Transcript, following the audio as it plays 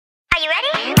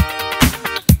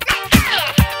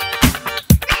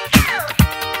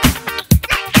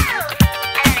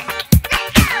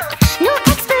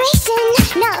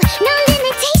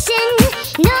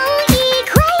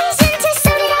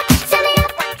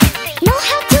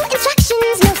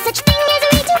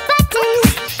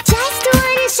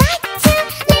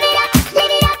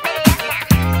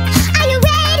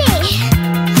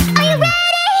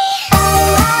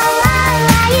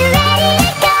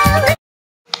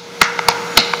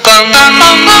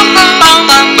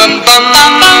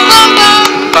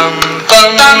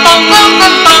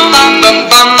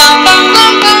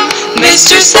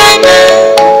Mr.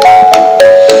 Sandman,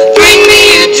 bring me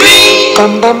a dream.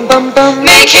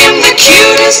 Make him the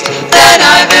cutest that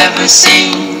I've ever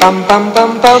seen.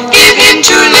 Give him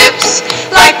two lips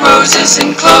like roses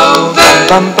and clover.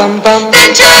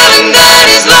 Then tell him that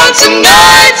his lonesome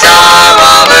nights are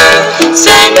over.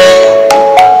 Sandman,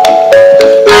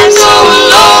 I'm so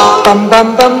alone.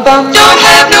 Don't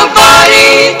have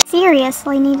nobody.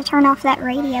 Seriously, need to turn off that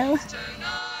radio.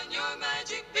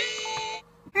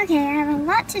 Okay, I have a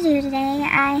lot to do today.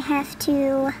 I have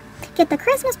to get the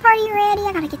Christmas party ready.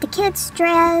 I gotta get the kids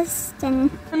dressed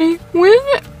and... Honey, when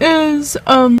is,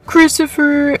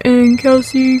 Christopher and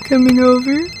Kelsey coming over?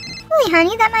 Really,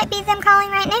 honey, that might be them calling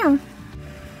right now.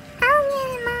 Oh,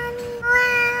 yeah, Mommy.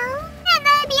 Wow. And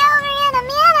they'll be over in a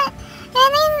minute.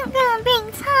 And then gonna bring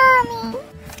Tommy.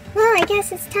 Well, I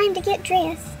guess it's time to get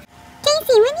dressed.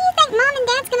 Casey, when do you think Mom and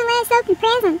Dad's gonna let us open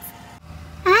presents?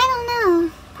 I don't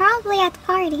know. Probably at the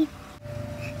party.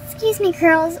 Excuse me,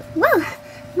 girls. Whoa!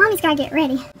 Mommy's gotta get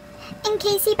ready. And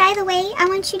Casey, by the way, I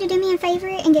want you to do me a favor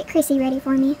and get Chrissy ready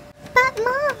for me. But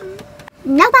Mom!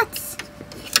 No buts!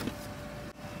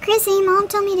 Chrissy, Mom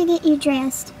told me to get you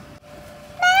dressed.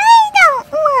 But I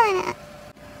don't wanna.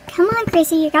 Come on,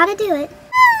 Chrissy, you gotta do it.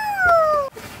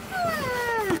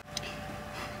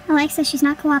 Alexa, she's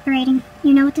not cooperating.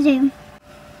 You know what to do.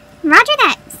 Roger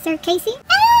that, Sir Casey.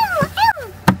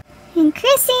 And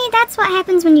Chrissy, that's what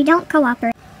happens when you don't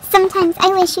cooperate. Sometimes I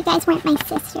wish you guys weren't my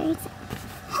sisters.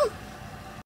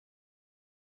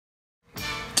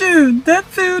 Dude, that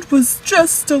food was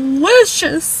just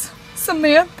delicious!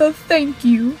 Samantha, thank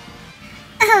you.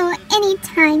 Oh,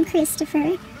 anytime, Christopher.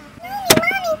 Mommy,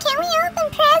 can we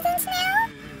open presents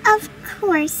now? Of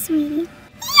course, sweetie.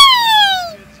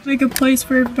 Yay! Make a place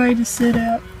for everybody to sit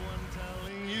at.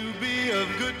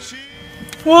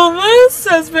 Well, this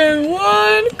has been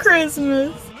one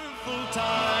Christmas.